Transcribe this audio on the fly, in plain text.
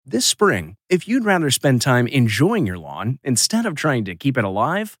This spring, if you'd rather spend time enjoying your lawn instead of trying to keep it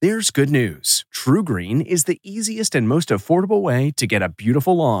alive, there's good news. TruGreen is the easiest and most affordable way to get a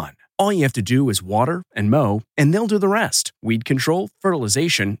beautiful lawn. All you have to do is water and mow, and they'll do the rest. Weed control,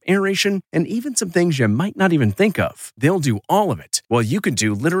 fertilization, aeration, and even some things you might not even think of. They'll do all of it, while you can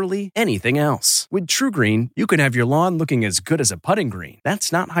do literally anything else. With TruGreen, you can have your lawn looking as good as a putting green.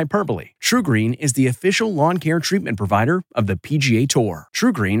 That's not hyperbole. TruGreen is the official lawn care treatment provider of the PGA Tour.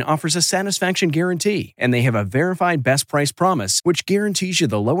 TruGreen offers a satisfaction guarantee, and they have a verified best price promise, which guarantees you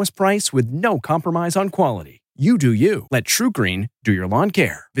the lowest price with no compromise on quality. You do you. Let TruGreen do your lawn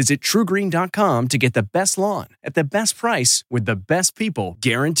care. Visit TruGreen.com to get the best lawn at the best price with the best people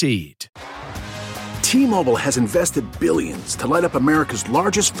guaranteed. T-Mobile has invested billions to light up America's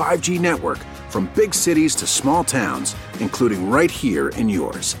largest 5G network, from big cities to small towns, including right here in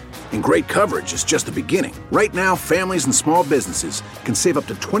yours. And great coverage is just the beginning. Right now, families and small businesses can save up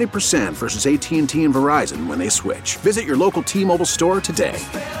to 20% versus AT&T and Verizon when they switch. Visit your local T-Mobile store today.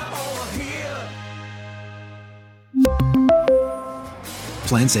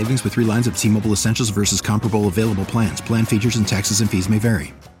 Plan savings with 3 lines of T-Mobile Essentials versus comparable available plans. Plan features and taxes and fees may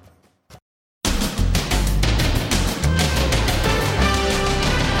vary.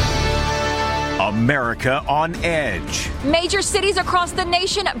 America on edge. Major cities across the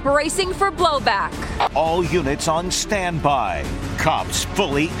nation bracing for blowback. All units on standby. Cops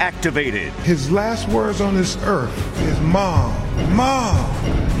fully activated. His last words on this earth is Mom,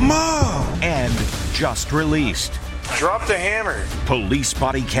 Mom, Mom. And just released. Drop the hammer. Police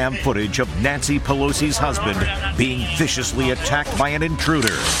body cam footage of Nancy Pelosi's husband being viciously attacked by an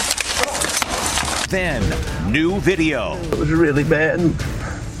intruder. Then, new video. It was really bad.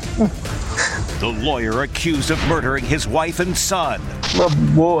 The lawyer accused of murdering his wife and son. My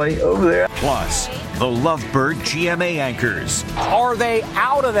boy over there. Plus, the Lovebird GMA anchors. Are they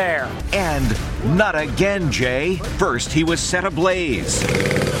out of there? And not again, Jay. First, he was set ablaze.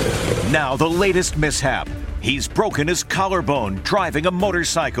 Now, the latest mishap. He's broken his collarbone driving a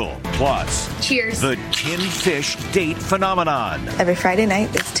motorcycle. Plus, cheers. The tin fish date phenomenon. Every Friday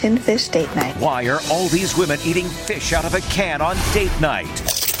night, it's tin fish date night. Why are all these women eating fish out of a can on date night?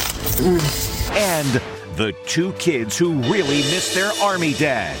 And the 2 kids who really miss their army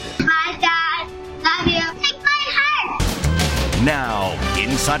dad. Bye, Dad. Love you. Take my heart. Now,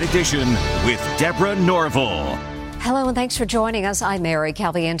 Inside Edition with Deborah Norville. Hello and thanks for joining us. I'm Mary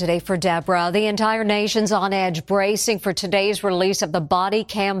Calvian today for Deborah. The entire nation's on edge, bracing for today's release of the body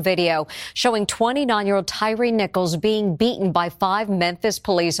cam video showing 29-year-old Tyre Nichols being beaten by 5 Memphis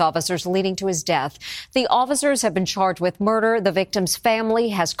police officers, leading to his death. The officers have been charged with murder. The victim's family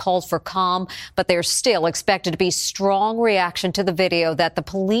has called for calm, but there's still expected to be strong reaction to the video that the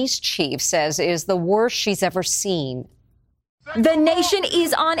police chief says is the worst she's ever seen. The nation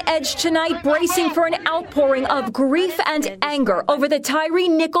is on edge tonight, bracing for an outpouring of grief and anger over the Tyre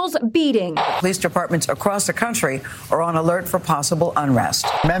Nichols beating. Police departments across the country are on alert for possible unrest.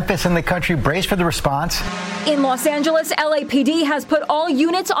 Memphis and the country brace for the response. In Los Angeles, LAPD has put all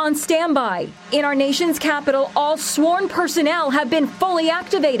units on standby. In our nation's capital, all sworn personnel have been fully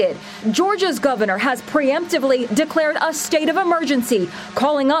activated. Georgia's governor has preemptively declared a state of emergency,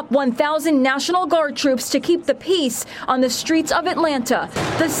 calling up 1,000 National Guard troops to keep the peace on the streets of Atlanta,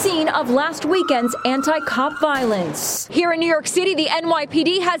 the scene of last weekend's anti-cop violence. Here in New York City, the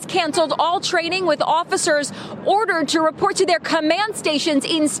NYPD has canceled all training, with officers ordered to report to their command stations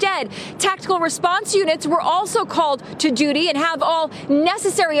instead. Tactical response units were also called to duty and have all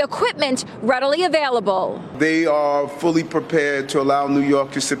necessary equipment readily available. They are fully prepared to allow New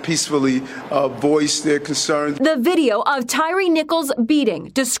Yorkers to peacefully voice their concerns. The video of Tyre Nichols' beating,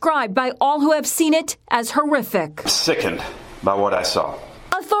 described by all who have seen it as horrific. Sickened by what I saw.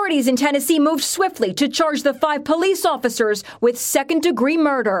 Authorities in Tennessee moved swiftly to charge the 5 police officers with second-degree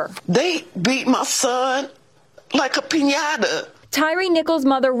murder. They beat my son like a piñata. Tyre Nichols'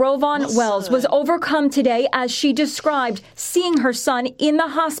 mother, Rovon Wells, was overcome today as she described seeing her son in the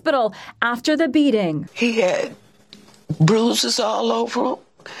hospital after the beating. He had bruises all over him.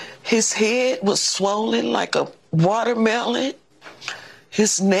 His head was swollen like a watermelon.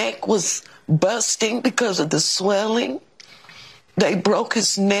 His neck was busting because of the swelling. They broke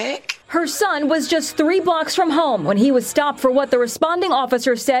his neck. Her son was just 3 blocks from home when he was stopped for what the responding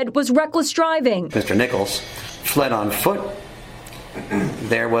officer said was reckless driving. Mr. Nichols fled on foot.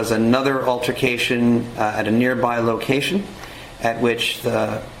 There was another altercation at a nearby location at which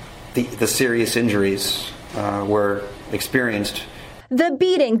the serious injuries were experienced. The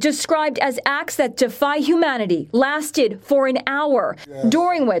beating, described as acts that defy humanity, lasted for an hour,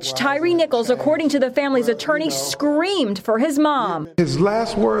 during which Tyre Nichols, according to the family's attorney, screamed for his mom. His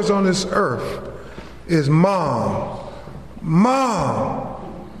last words on this earth is Mom,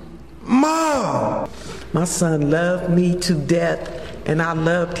 Mom, Mom. My son loved me to death, and I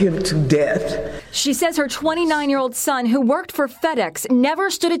loved him to death. She says her 29-year-old son, who worked for FedEx, never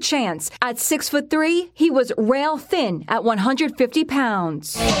stood a chance. At 6'3", he was rail thin at 150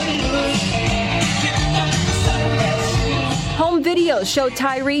 pounds. Home videos show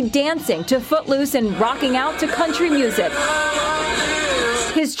Tyre dancing to Footloose and rocking out to country music.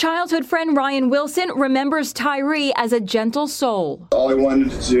 His childhood friend Ryan Wilson remembers Tyre as a gentle soul. All he wanted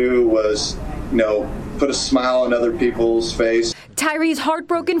to do was, put a smile on other people's face. Tyre's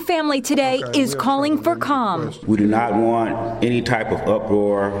heartbroken family today is calling for calm. We do not want any type of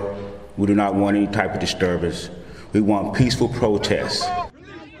uproar. We do not want any type of disturbance. We want peaceful protests.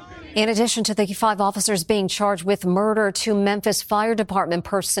 In addition to the 5 officers being charged with murder, 2 Memphis Fire Department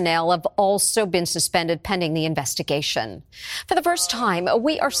personnel have also been suspended pending the investigation. For the first time,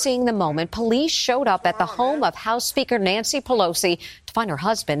 we are seeing the moment police showed up at the home of House Speaker Nancy Pelosi to find her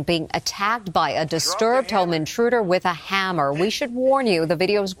husband being attacked by a disturbed home intruder with a hammer. We should warn you, the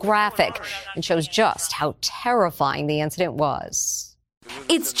video is graphic and shows just how terrifying the incident was.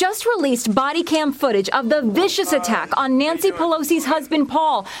 It's just released body cam footage of the vicious attack on Nancy Pelosi's husband,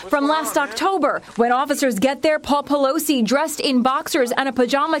 Paul, from last October. When officers get there, Paul Pelosi, dressed in boxers and a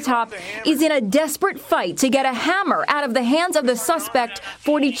pajama top, is in a desperate fight to get a hammer out of the hands of the suspect,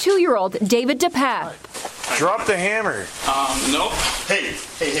 42-year-old David DePape. Drop the hammer. Nope.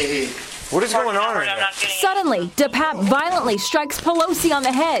 Hey. What is going on right now? Suddenly, DePape violently strikes Pelosi on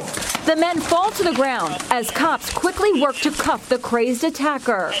the head. The men fall to the ground as cops quickly work to cuff the crazed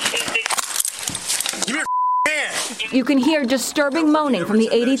attacker. Give me your hand. You can hear disturbing moaning from the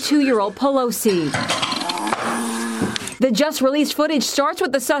 82-year-old Pelosi. The just-released footage starts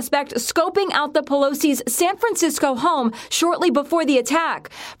with the suspect scoping out the Pelosi's San Francisco home shortly before the attack.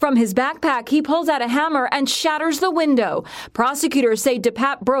 From his backpack, he pulls out a hammer and shatters the window. Prosecutors say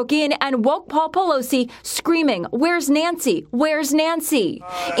DePape broke in and woke Paul Pelosi, screaming, "Where's Nancy? Where's Nancy?"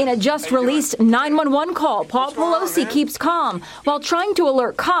 In a just-released 911 call, Paul Pelosi keeps calm while trying to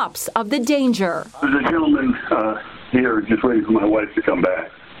alert cops of the danger. There's a gentleman here just waiting for my wife to come back.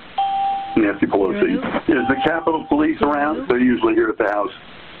 Nancy Pelosi. Is the Capitol Police around? They're usually here at the house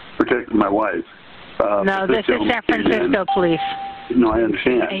protecting my wife. No, this is San Francisco Police. No, I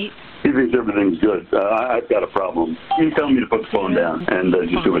understand. He thinks everything's good. I've got a problem. He told me to put the phone down and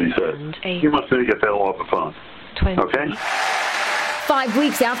just do what he says. He wants me to get the hell off the phone. Okay? 5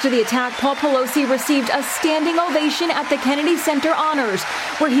 weeks after the attack, Paul Pelosi received a standing ovation at the Kennedy Center Honors,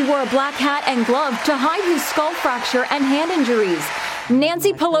 where he wore a black hat and glove to hide his skull fracture and hand injuries.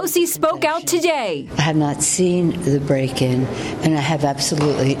 Nancy Pelosi spoke out today. I have not seen the break-in, and I have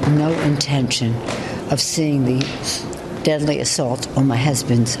absolutely no intention of seeing the deadly assault on my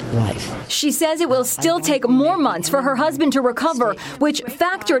husband's life. She says it will still take more months for her husband to recover, which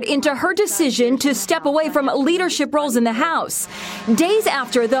factored into her decision to step away from leadership roles in the House. Days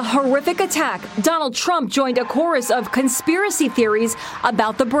after the horrific attack, Donald Trump joined a chorus of conspiracy theories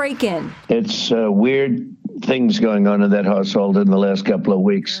about the break-in. It's weird things going on in that household in the last couple of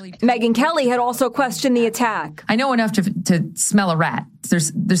weeks. Megyn Kelly had also questioned the attack. I know enough to smell a rat.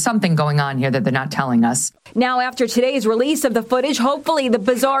 There's something going on here that they're not telling us. Now, after today's release of the footage, hopefully the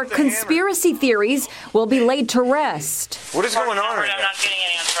bizarre conspiracy theories will be laid to rest. What is going on right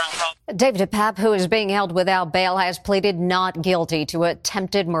now? David DePape, who is being held without bail, has pleaded not guilty to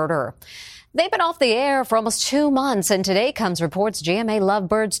attempted murder. They've been off the air for almost 2 months, and today comes reports GMA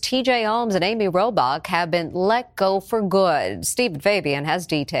lovebirds TJ Holmes and Amy Robach have been let go for good. Stephen Fabian has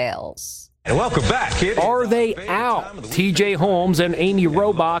details. And welcome back, kid. Are they out? TJ Holmes and Amy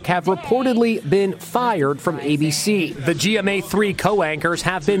Robach have reportedly been fired from ABC. The GMA3 co-anchors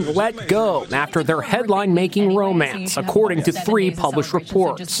have been let go after their headline-making romance, according to 3 published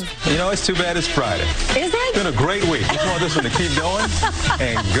reports. You know, it's too bad it's Friday. Is it? It's been a great week. We want this one to keep going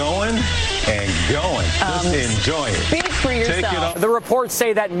and going and going. Just enjoy it. Speak for yourself. The reports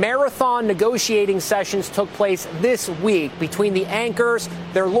say that marathon negotiating sessions took place this week between the anchors,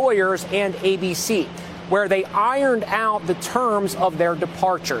 their lawyers, and ABC, where they ironed out the terms of their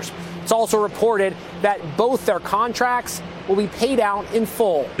departures. It's also reported that both their contracts will be paid out in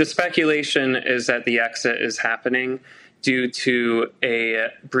full. The speculation is that the exit is happening due to a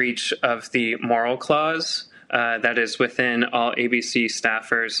breach of the moral clause that is within all ABC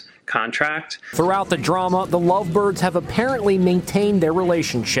staffers' contract. Throughout the drama, the Lovebirds have apparently maintained their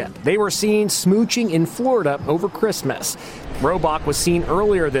relationship. They were seen smooching in Florida over Christmas. Robach was seen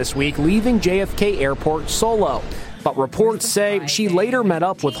earlier this week leaving JFK Airport solo, but reports say she later met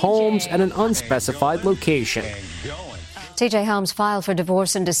up with Holmes at an unspecified location. T.J. Holmes filed for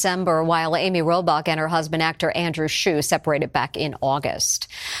divorce in December, while Amy Robach and her husband, actor Andrew Shue, separated back in August.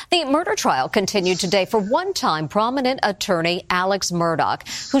 The murder trial continued today for one-time prominent attorney Alex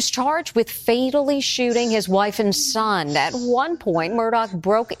Murdaugh, who's charged with fatally shooting his wife and son. At one point, Murdaugh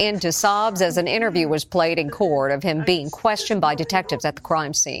broke into sobs as an interview was played in court of him being questioned by detectives at the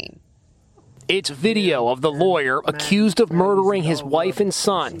crime scene. It's video of the lawyer accused of murdering his wife and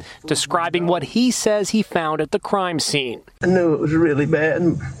son, describing what he says he found at the crime scene. I knew it was really bad.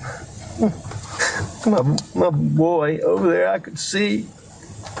 My boy over there, I could see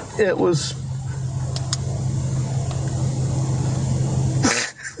it was.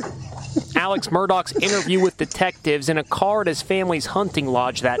 Alex Murdaugh's interview with detectives in a car at his family's hunting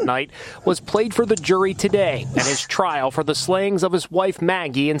lodge that night was played for the jury today at his trial for the slayings of his wife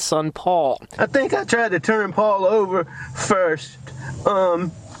Maggie and son Paul. I think I tried to turn Paul over first. I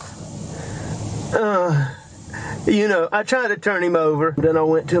tried to turn him over. Then I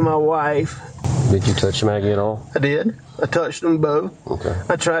went to my wife. Did you touch Maggie at all? I did. I touched them both. Okay.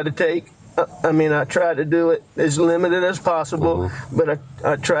 I tried to do it as limited as possible, but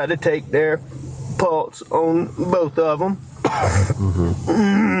I tried to take their pulse on both of them.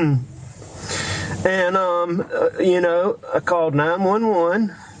 And, I called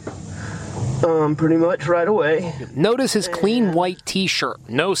 911 pretty much right away. Notice his clean white T-shirt,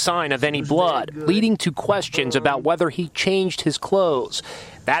 no sign of any blood, leading to questions about whether he changed his clothes.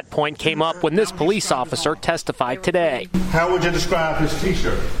 That point came up when this police officer testified today. How would you describe his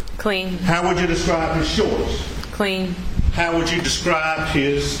T-shirt? Clean. How would you describe his shorts? Clean. How would you describe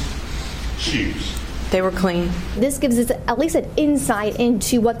his shoes? They were clean. This gives us at least an insight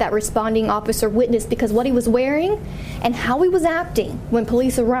into what that responding officer witnessed, because what he was wearing and how he was acting when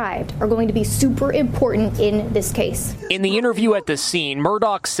police arrived are going to be super important in this case. In the interview at the scene,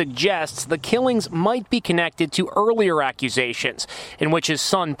 Murdaugh suggests the killings might be connected to earlier accusations in which his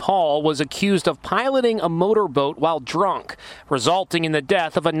son Paul was accused of piloting a motorboat while drunk, resulting in the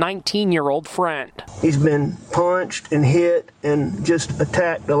death of a 19-year-old friend. He's been punched and hit and just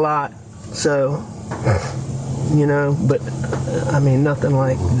attacked a lot. So, but nothing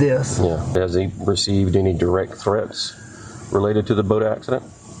like this. Yeah. Has he received any direct threats related to the boat accident?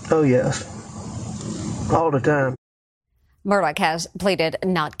 Oh, yes. All the time. Murdaugh has pleaded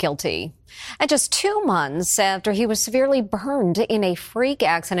not guilty. And just 2 months after he was severely burned in a freak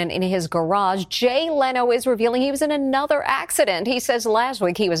accident in his garage, Jay Leno is revealing he was in another accident. He says last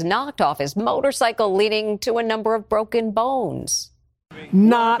week he was knocked off his motorcycle, leading to a number of broken bones.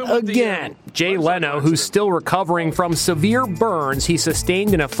 Not again. Jay Leno, who's still recovering from severe burns he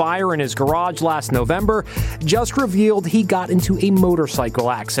sustained in a fire in his garage last November, just revealed he got into a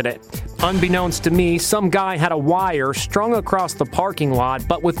motorcycle accident. Unbeknownst to me, some guy had a wire strung across the parking lot,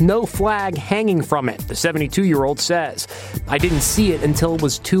 but with no flag hanging from it, the 72-year-old says. I didn't see it until it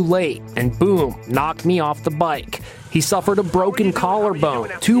was too late, and boom, knocked me off the bike. He suffered a broken collarbone,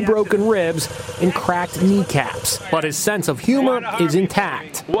 2 broken ribs, and cracked kneecaps. But his sense of humor is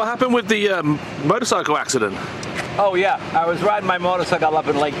intact. What happened with the motorcycle accident? Oh, yeah. I was riding my motorcycle up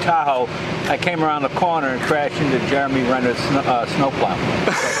in Lake Tahoe. I came around the corner and crashed into Jeremy Renner's snowplow.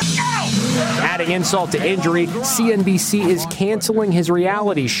 Adding insult to injury, CNBC is canceling his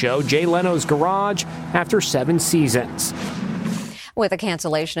reality show, Jay Leno's Garage, after 7 seasons. With the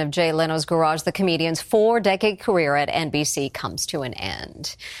cancellation of Jay Leno's Garage, the comedian's 4-decade career at NBC comes to an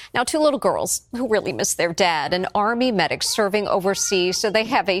end. Now, 2 little girls who really miss their dad, an Army medic serving overseas, so they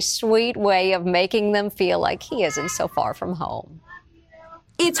have a sweet way of making them feel like he isn't so far from home.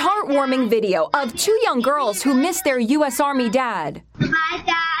 It's heartwarming video of 2 young girls who miss their U.S. Army dad. My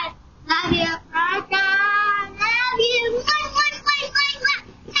dad, love you. My dad, love you.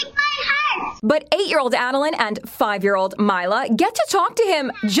 Take my heart. But 8-year-old Adeline and 5-year-old Mila get to talk to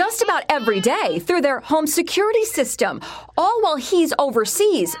him just about every day through their home security system, all while he's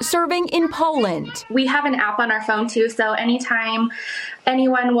overseas serving in Poland. We have an app on our phone too, so anytime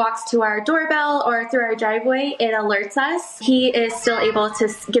anyone walks to our doorbell or through our driveway, it alerts us. He is still able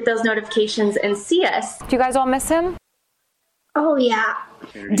to get those notifications and see us. Do you guys all miss him? Oh, yeah.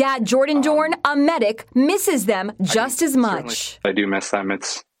 Dad Jordan Dorn, a medic, misses them just as much. I do miss them.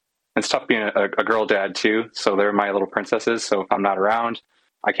 It's tough being a girl dad, too, so they're my little princesses, so if I'm not around,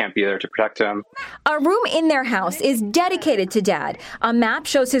 I can't be there to protect him. A room in their house is dedicated to Dad. A map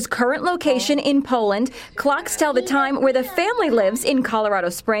shows his current location in Poland. Clocks tell the time where the family lives in Colorado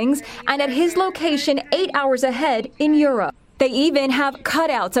Springs, and at his location 8 hours ahead in Europe. They even have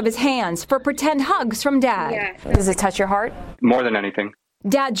cutouts of his hands for pretend hugs from Dad. Yeah. Does it touch your heart? More than anything.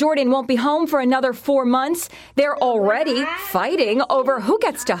 Dad Jordan won't be home for another 4 months. They're already fighting over who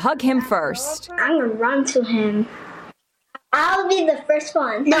gets to hug him first. I'm going to run to him. I'll be the first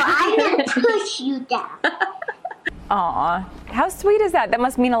one. No, I'm going to push you down. Aw, how sweet is that? That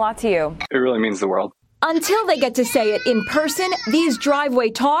must mean a lot to you. It really means the world. Until they get to say it in person, these driveway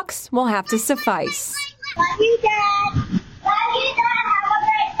talks will have to suffice. Love you, Dad. Love you, Dad. Have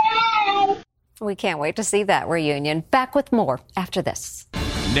a great day. We can't wait to see that reunion. Back with more after this.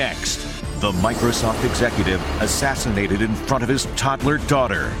 Next, the Microsoft executive assassinated in front of his toddler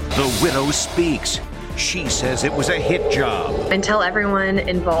daughter. The widow speaks. She says it was a hit job. Until everyone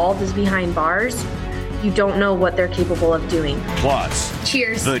involved is behind bars, you don't know what they're capable of doing. Plus,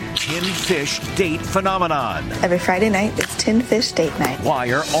 cheers. The tin fish date phenomenon. Every Friday night, it's tin fish date night. Why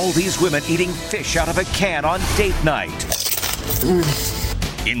are all these women eating fish out of a can on date night?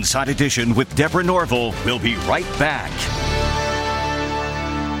 Inside Edition with Deborah Norville. We'll be right back.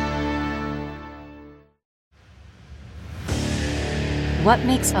 What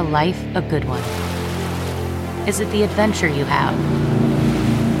makes a life a good one? Is it the adventure you have?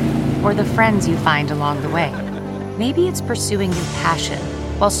 Or the friends you find along the way? Maybe it's pursuing your passion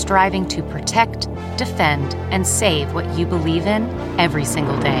while striving to protect, defend, and save what you believe in every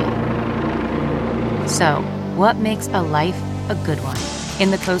single day. So, what makes a life a good one? In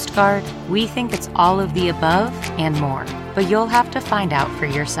the Coast Guard, we think it's all of the above and more, but you'll have to find out for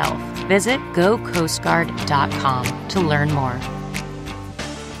yourself. Visit gocoastguard.com to learn more.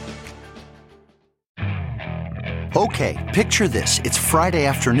 Okay, picture this. It's Friday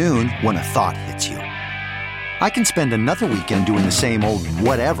afternoon when a thought hits you. I can spend another weekend doing the same old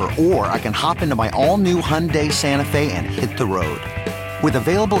whatever, or I can hop into my all-new Hyundai Santa Fe and hit the road. With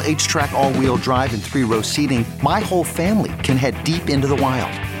available H-Track all-wheel drive and 3-row seating, my whole family can head deep into the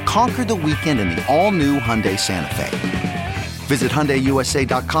wild. Conquer the weekend in the all-new Hyundai Santa Fe. Visit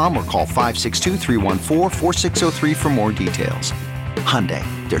HyundaiUSA.com or call 562-314-4603 for more details. Hyundai,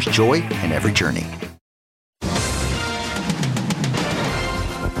 there's joy in every journey.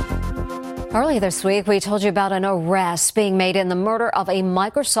 Earlier this week, we told you about an arrest being made in the murder of a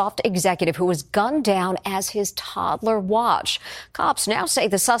Microsoft executive who was gunned down as his toddler watched. Cops now say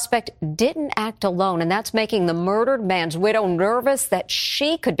the suspect didn't act alone, and that's making the murdered man's widow nervous that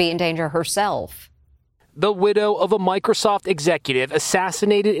she could be in danger herself. The widow of a Microsoft executive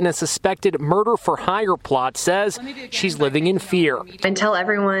assassinated in a suspected murder-for-hire plot says she's living in fear. Until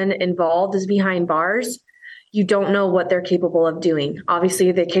everyone involved is behind bars, you don't know what they're capable of doing.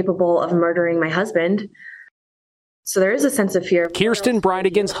 Obviously, they're capable of murdering my husband. So there is a sense of fear. Kirsten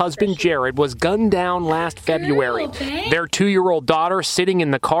Bridegan's husband, Jared, was gunned down last February. Their 2-year-old daughter, sitting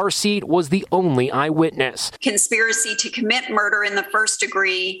in the car seat, was the only eyewitness. Conspiracy to commit murder in the first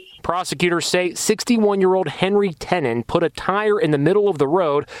degree. Prosecutors say 61-year-old Henry Tenen put a tire in the middle of the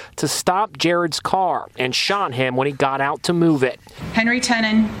road to stop Jared's car and shot him when he got out to move it. Henry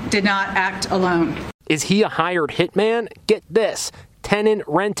Tenen did not act alone. Is he a hired hitman? Get this. Tenen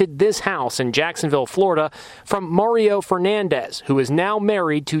rented this house in Jacksonville, Florida, from Mario Fernandez, who is now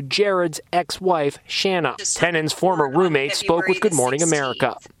married to Jared's ex-wife, Shanna. Tenen's former roommate spoke with Good Morning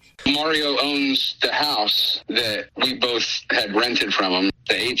America. Mario owns the house that we both had rented from him.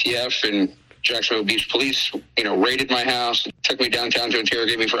 The ATF and Jacksonville Beach Police, raided my house, took me downtown to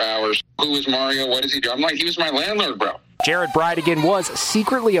interrogate me for hours. Who is Mario? What does he do? I'm like, he was my landlord, bro. Jared Bridegan was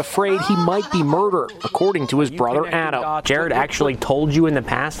secretly afraid he might be murdered, according to his brother Adam. Jared actually told you in the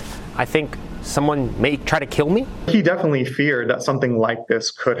past, I think someone may try to kill me? He definitely feared that something like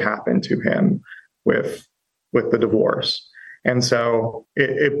this could happen to him with the divorce. And so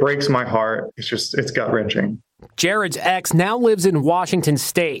it breaks my heart. It's gut-wrenching. Jared's ex now lives in Washington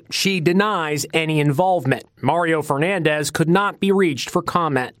State. She denies any involvement. Mario Fernandez could not be reached for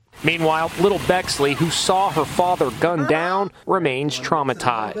comment. Meanwhile, little Bexley, who saw her father gunned down, remains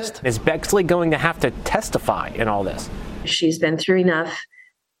traumatized. Is Bexley going to have to testify in all this? She's been through enough.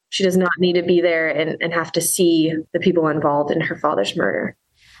 She does not need to be there and have to see the people involved in her father's murder.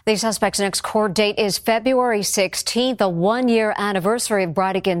 The suspect's next court date is February 16th, the one-year anniversary of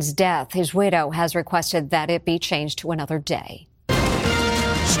Bridegan's death. His widow has requested that it be changed to another day.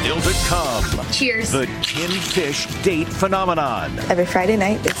 Still to come. Cheers. The tin fish date phenomenon. Every Friday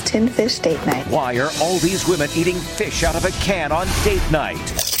night, it's tin fish date night. Why are all these women eating fish out of a can on date night?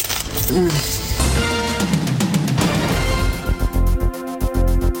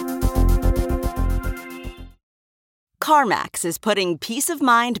 CarMax is putting peace of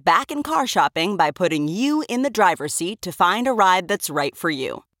mind back in car shopping by putting you in the driver's seat to find a ride that's right for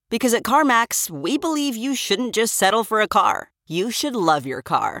you. Because at CarMax, we believe you shouldn't just settle for a car. You should love your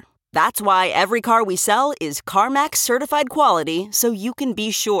car. That's why every car we sell is CarMax certified quality, so you can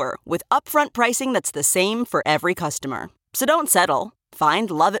be sure with upfront pricing that's the same for every customer. So don't settle.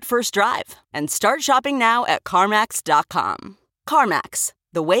 Find love at first drive and start shopping now at CarMax.com. CarMax,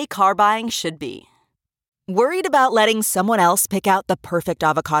 the way car buying should be. Worried about letting someone else pick out the perfect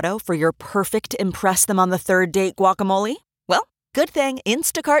avocado for your perfect impress them on the third date guacamole? Well, good thing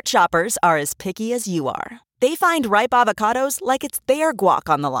Instacart shoppers are as picky as you are. They find ripe avocados like it's their guac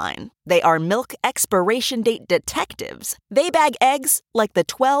on the line. They are milk expiration date detectives. They bag eggs like the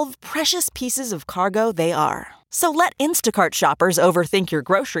 12 precious pieces of cargo they are. So let Instacart shoppers overthink your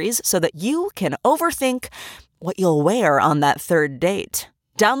groceries so that you can overthink what you'll wear on that third date.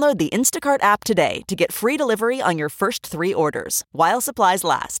 Download the Instacart app today to get free delivery on your first 3 orders, while supplies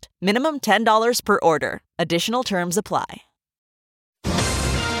last. Minimum $10 per order. Additional terms apply.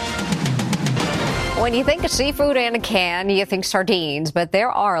 When you think of seafood in a can, you think sardines, but there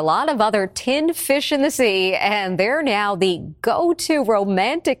are a lot of other tinned fish in the sea, and they're now the go-to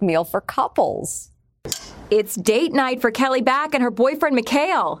romantic meal for couples. It's date night for Kelly Back and her boyfriend,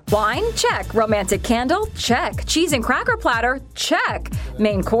 Mikhail. Wine? Check. Romantic candle? Check. Cheese and cracker platter? Check.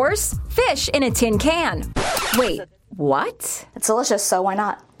 Main course? Fish in a tin can. Wait, what? It's delicious, so why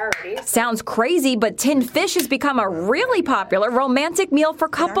not? Sounds crazy, but tinned fish has become a really popular romantic meal for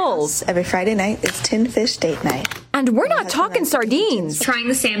couples. Every Friday night is tinned fish date night. And we're not talking sardines. Trying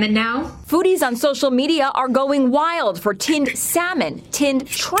the salmon now? Foodies on social media are going wild for tinned salmon, tinned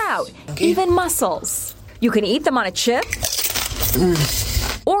trout, even mussels. You can eat them on a chip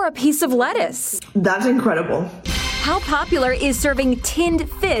or a piece of lettuce. That's incredible. How popular is serving tinned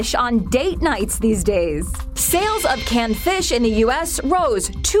fish on date nights these days? Sales of canned fish in the U.S. rose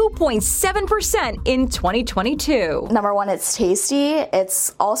 2.7% in 2022. Number one, it's tasty.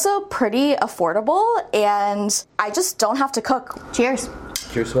 It's also pretty affordable, and I just don't have to cook. Cheers.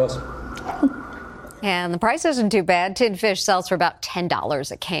 Cheers to us. And the price isn't too bad. Tinned fish sells for about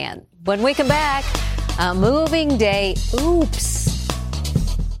 $10 a can. When we come back, a moving day. Oops.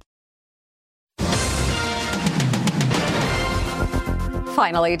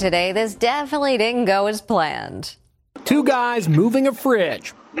 Finally today, this definitely didn't go as planned. 2 guys moving a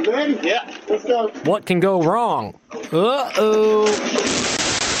fridge. You ready? Yeah, let's go. What can go wrong? Uh-oh.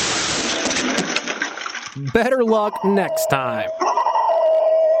 Better luck next time.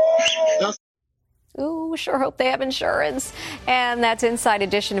 Ooh, sure hope they have insurance. And that's Inside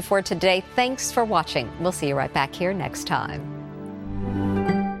Edition for today. Thanks for watching. We'll see you right back here next time.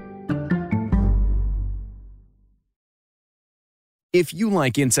 If you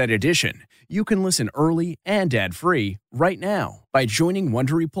like Inside Edition, you can listen early and ad-free right now by joining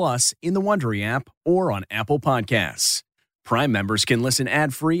Wondery Plus in the Wondery app or on Apple Podcasts. Prime members can listen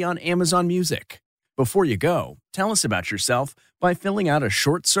ad-free on Amazon Music. Before you go, tell us about yourself by filling out a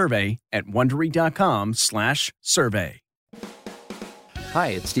short survey at Wondery.com/survey. Hi,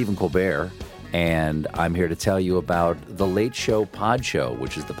 it's Stephen Colbert, and I'm here to tell you about The Late Show Pod Show,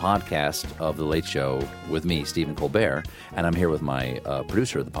 which is the podcast of The Late Show with me, Stephen Colbert, and I'm here with my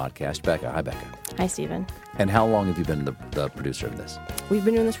producer of the podcast, Becca. Hi, Becca. Hi, Stephen. And how long have you been the producer of this? We've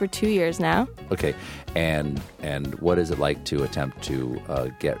been doing this for 2 years now. Okay, and what is it like to attempt to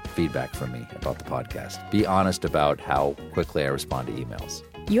get feedback from me about the podcast? Be honest about how quickly I respond to emails.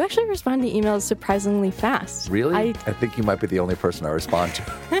 You actually respond to emails surprisingly fast. Really? I think you might be the only person I respond to.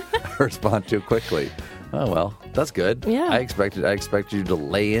 I respond to quickly. Oh, well, that's good. Yeah. I expected you to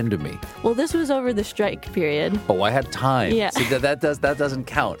lay into me. Well, this was over the strike period. Oh, I had time. Yeah. See, that doesn't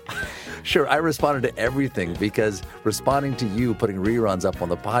count. Sure, I responded to everything because responding to you putting reruns up on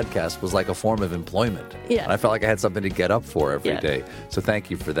the podcast was like a form of employment. Yeah. And I felt like I had something to get up for every day. So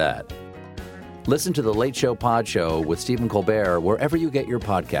thank you for that. Listen to The Late Show Pod Show with Stephen Colbert wherever you get your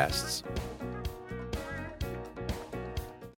podcasts.